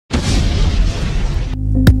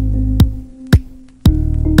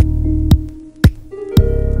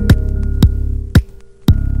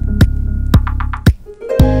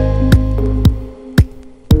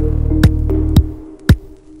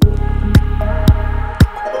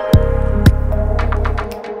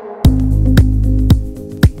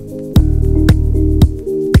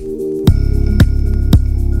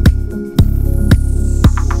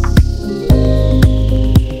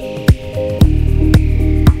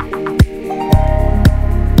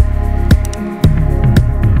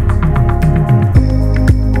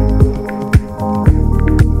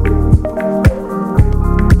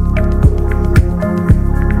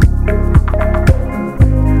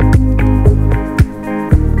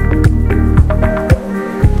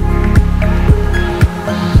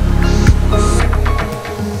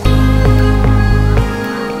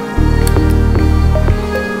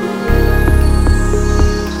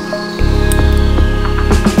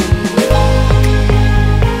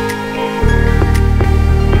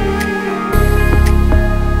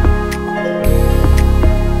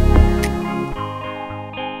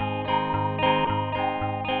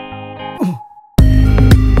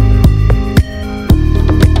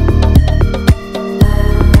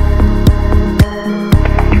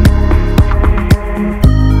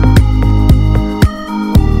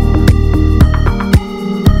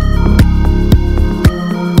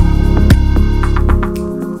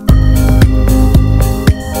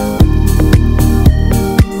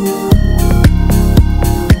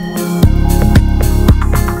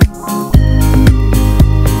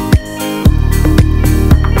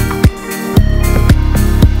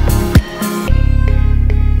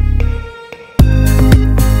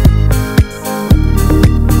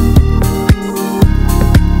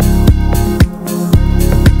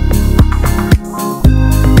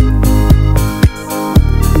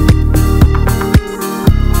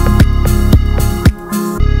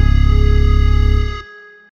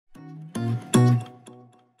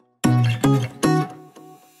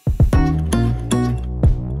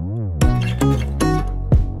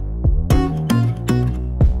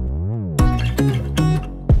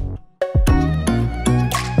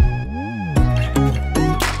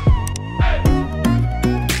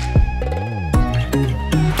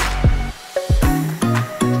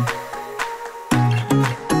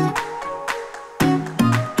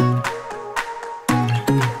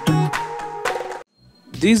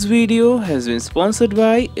This video has been sponsored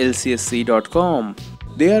by LCSC.com.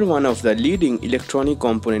 They are one of the leading electronic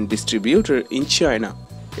component distributor in China.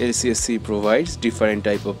 LCSC provides different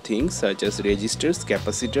type of things such as registers,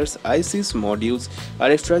 capacitors, ICs, modules,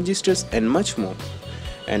 RF transistors and much more.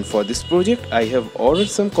 And for this project I have ordered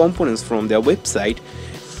some components from their website.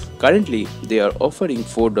 Currently they are offering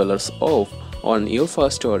 $4 off on your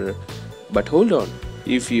first order. But hold on,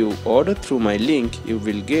 if you order through my link you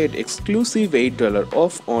will get exclusive $8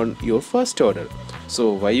 off on your first order.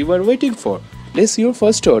 So why you are waiting for? Place your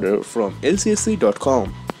first order from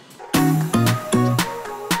LCSC.com.